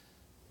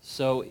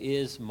 so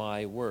is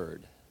my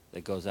word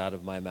that goes out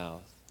of my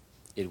mouth.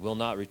 It will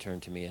not return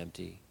to me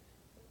empty,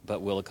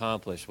 but will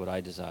accomplish what I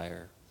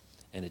desire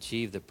and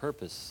achieve the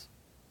purpose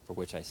for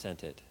which I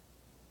sent it."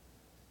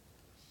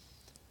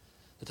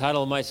 The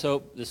title of my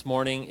soap this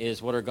morning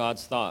is "What Are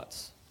God's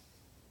Thoughts?"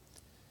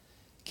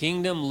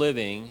 Kingdom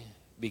living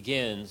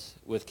begins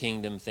with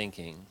kingdom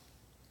thinking.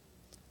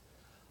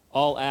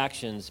 All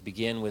actions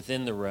begin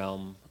within the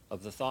realm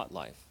of the thought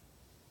life.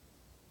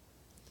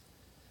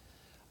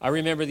 I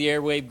remember the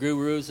airwave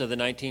gurus of the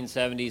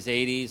 1970s,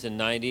 80s, and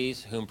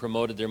 90s whom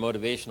promoted their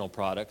motivational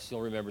products.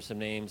 You'll remember some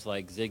names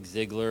like Zig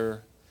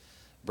Ziglar,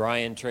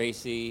 Brian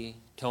Tracy,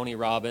 Tony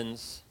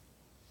Robbins.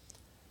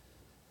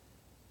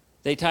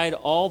 They tied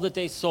all that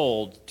they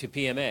sold to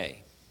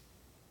PMA,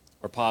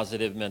 or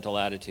positive mental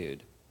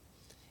attitude.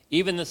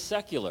 Even the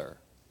secular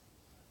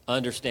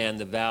understand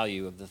the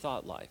value of the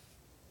thought life.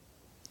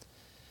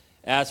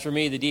 As for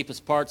me, the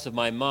deepest parts of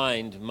my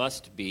mind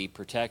must be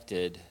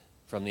protected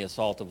from the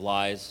assault of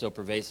lies so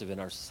pervasive in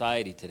our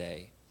society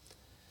today,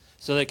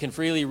 so that it can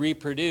freely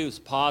reproduce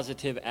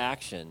positive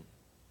action.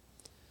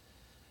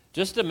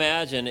 Just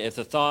imagine if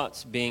the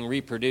thoughts being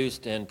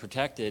reproduced and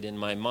protected in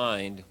my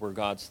mind were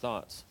God's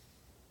thoughts.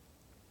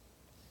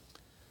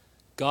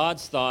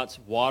 God's thoughts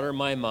water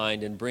my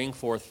mind and bring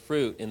forth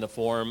fruit in the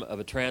form of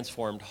a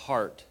transformed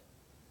heart,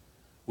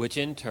 which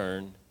in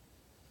turn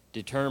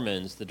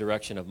determines the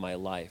direction of my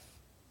life.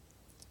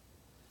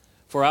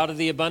 For out of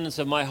the abundance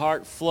of my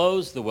heart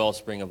flows the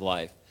wellspring of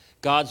life.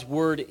 God's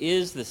word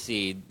is the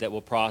seed that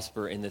will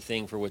prosper in the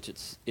thing for which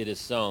it is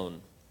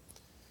sown.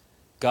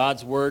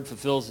 God's word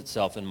fulfills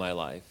itself in my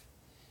life.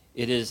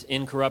 It is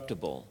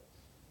incorruptible.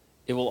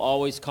 It will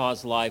always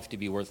cause life to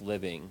be worth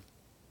living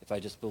if I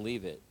just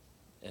believe it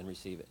and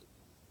receive it.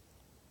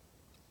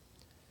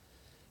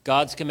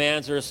 God's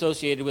commands are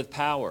associated with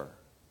power.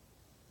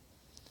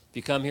 If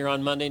you come here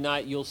on Monday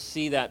night, you'll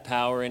see that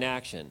power in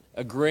action.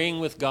 Agreeing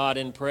with God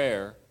in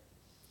prayer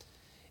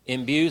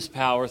imbues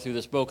power through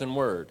the spoken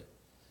word.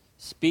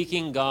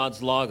 Speaking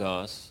God's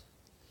logos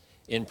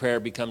in prayer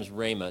becomes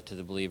rhema to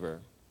the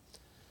believer.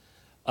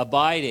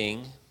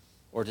 Abiding,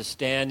 or to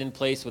stand in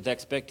place with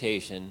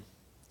expectation,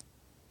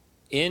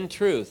 in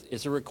truth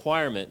is a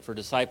requirement for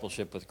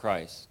discipleship with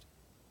Christ.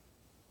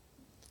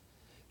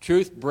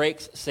 Truth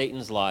breaks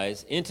Satan's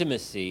lies.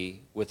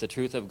 Intimacy with the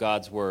truth of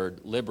God's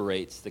word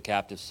liberates the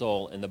captive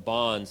soul in the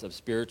bonds of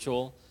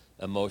spiritual,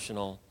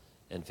 emotional,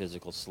 and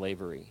physical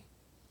slavery.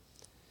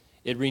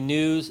 It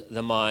renews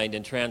the mind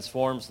and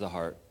transforms the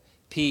heart.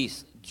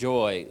 Peace,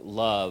 joy,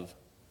 love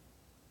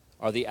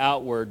are the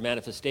outward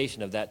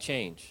manifestation of that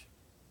change.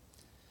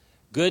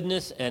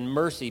 Goodness and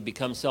mercy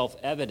become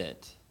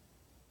self-evident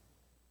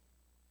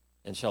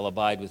and shall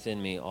abide within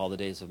me all the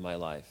days of my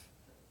life.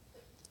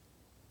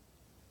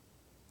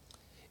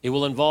 It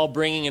will involve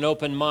bringing an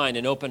open mind,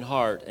 an open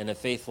heart, and a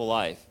faithful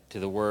life to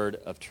the word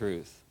of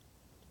truth.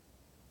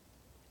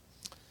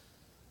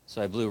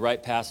 So I blew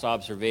right past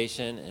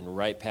observation and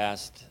right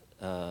past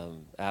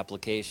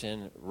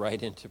application,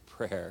 right into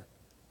prayer.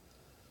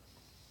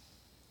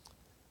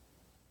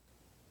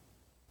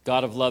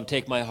 God of love,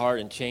 take my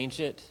heart and change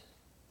it.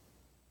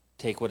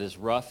 Take what is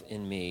rough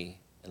in me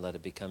and let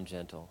it become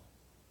gentle.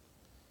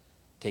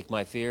 Take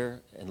my fear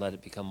and let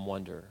it become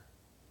wonder.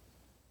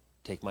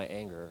 Take my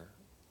anger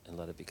and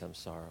let it become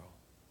sorrow.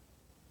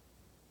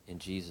 In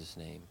Jesus'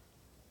 name,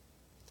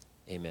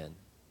 amen.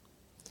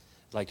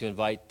 I'd like to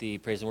invite the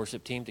praise and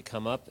worship team to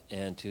come up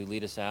and to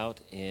lead us out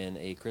in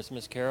a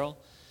Christmas carol.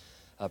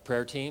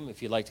 Prayer team,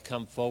 if you'd like to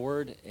come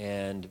forward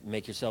and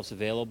make yourselves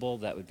available,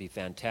 that would be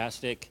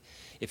fantastic.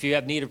 If you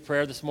have need of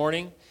prayer this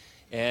morning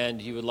and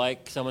you would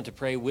like someone to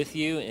pray with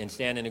you and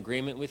stand in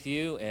agreement with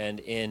you and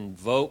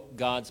invoke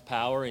God's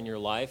power in your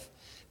life,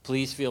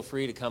 please feel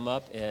free to come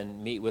up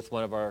and meet with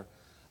one of our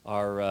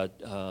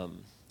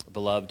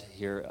beloved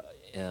here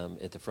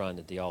at the front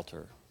at the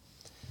altar.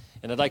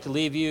 And I'd like to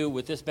leave you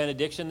with this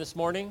benediction this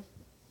morning.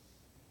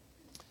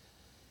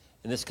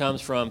 And this comes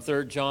from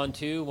 3 John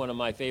 2, one of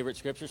my favorite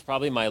scriptures,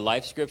 probably my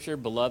life scripture.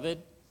 Beloved,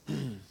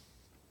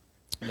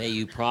 may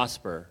you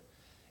prosper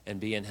and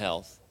be in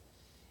health,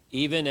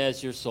 even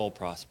as your soul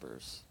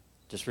prospers.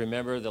 Just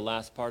remember the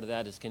last part of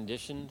that is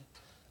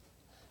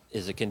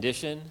a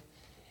condition.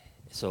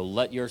 So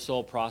let your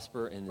soul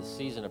prosper in the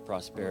season of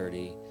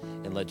prosperity,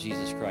 and let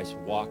Jesus Christ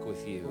walk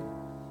with you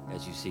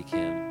as you seek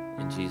him.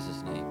 In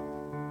Jesus' name,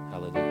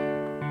 hallelujah.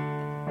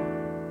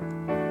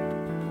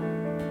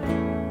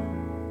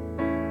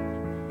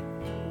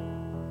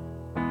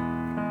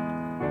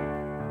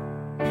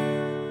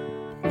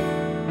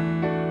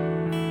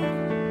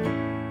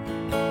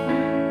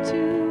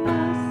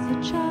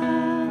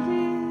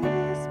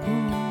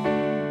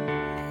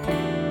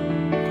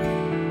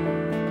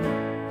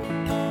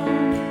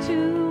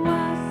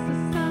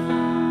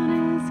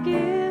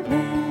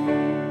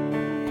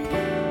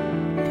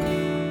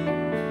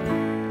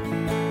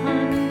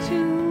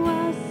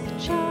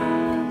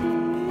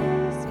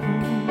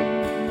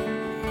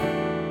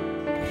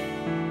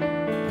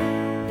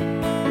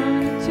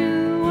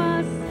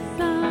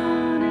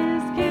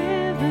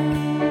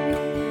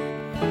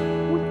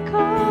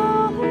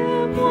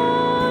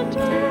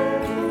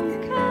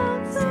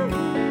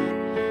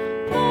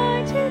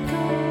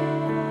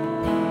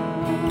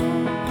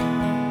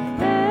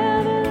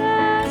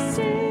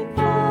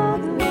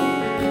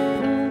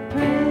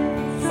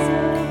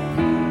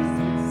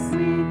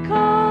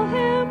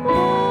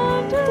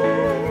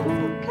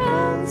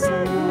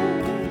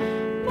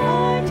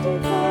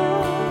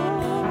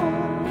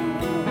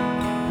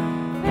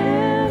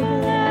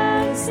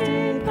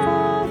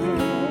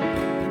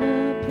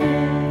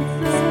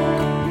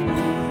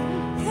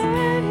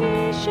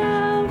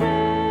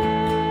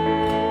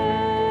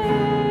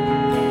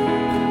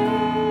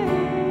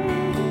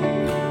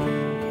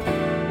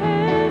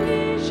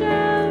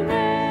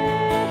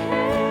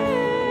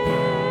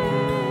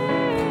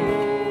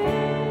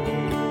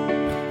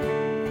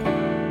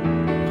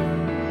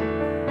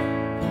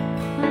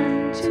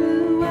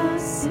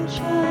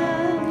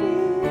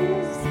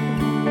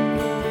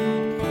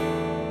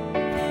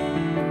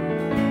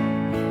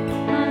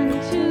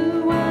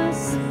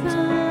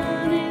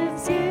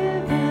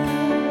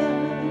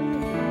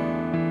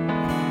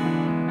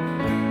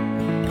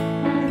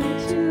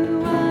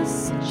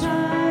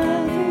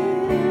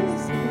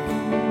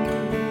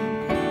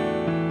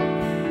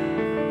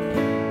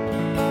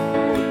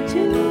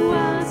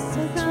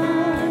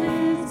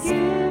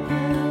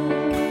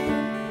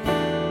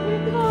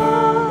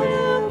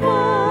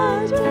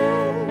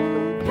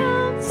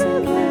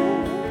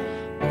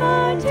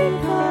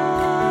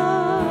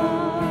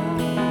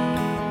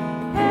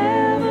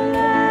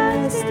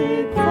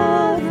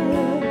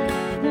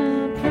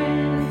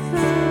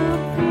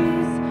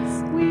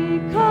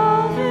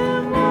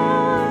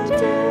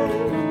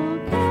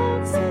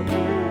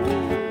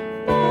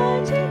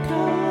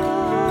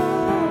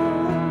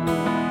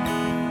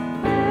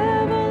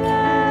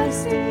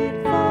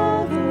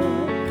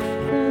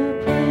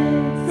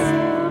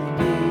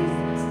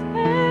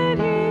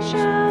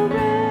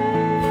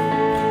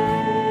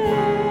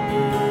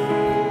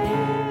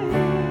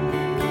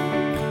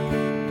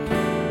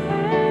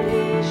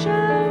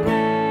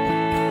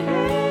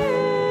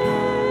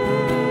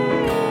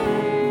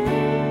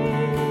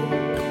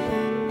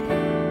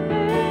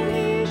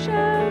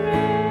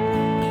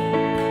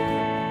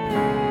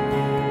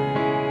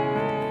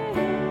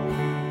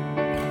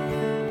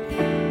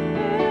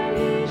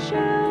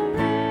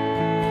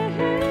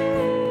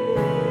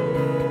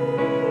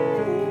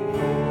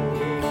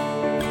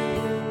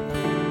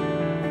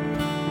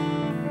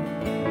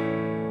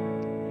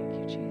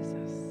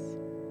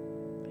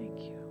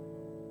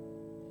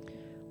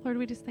 Lord,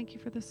 we just thank you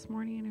for this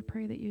morning, and I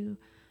pray that you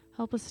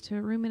help us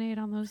to ruminate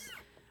on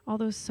all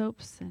those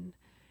soaps, and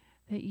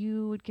that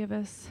you would give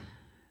us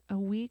a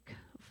week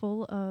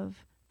full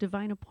of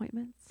divine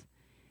appointments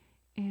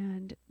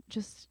and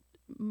just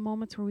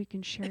moments where we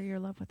can share your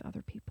love with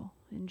other people.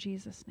 In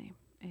Jesus' name,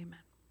 amen.